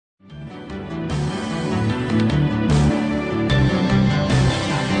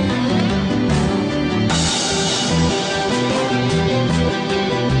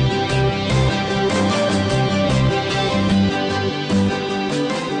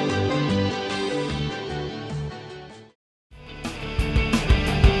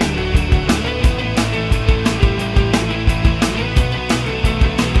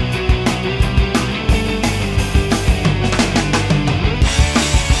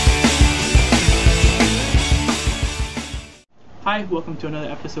Hi, welcome to another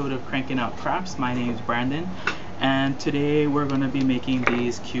episode of Cranking Out Crafts. My name is Brandon, and today we're going to be making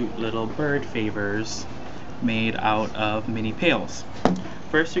these cute little bird favors made out of mini pails.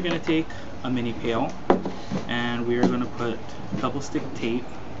 First, you're going to take a mini pail, and we are going to put double stick tape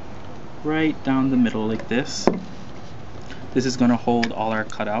right down the middle like this. This is going to hold all our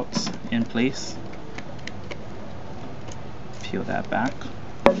cutouts in place. Peel that back.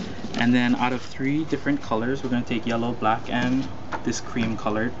 And then out of 3 different colors, we're going to take yellow, black, and this cream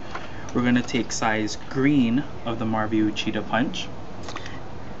colored. We're going to take size green of the Marview Cheetah Punch,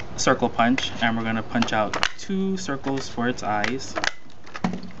 circle punch, and we're going to punch out 2 circles for its eyes.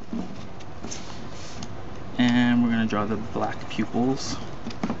 And we're going to draw the black pupils.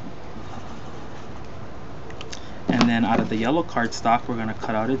 And then out of the yellow cardstock, we're going to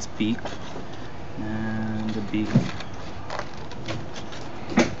cut out its beak. And the beak.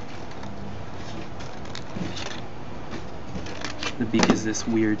 The beak is this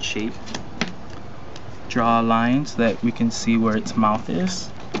weird shape. Draw a line so that we can see where its mouth is.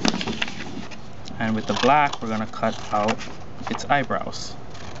 And with the black, we're going to cut out its eyebrows.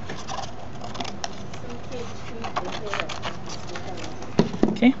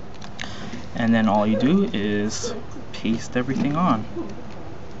 Okay. And then all you do is paste everything on.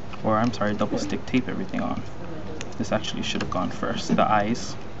 Or I'm sorry, double stick tape everything on. This actually should have gone first. The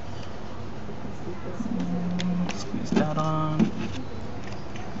eyes. Squeeze that on.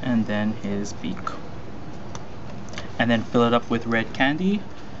 And then his beak. And then fill it up with red candy,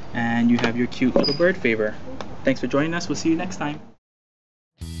 and you have your cute little bird favor. Thanks for joining us. We'll see you next time.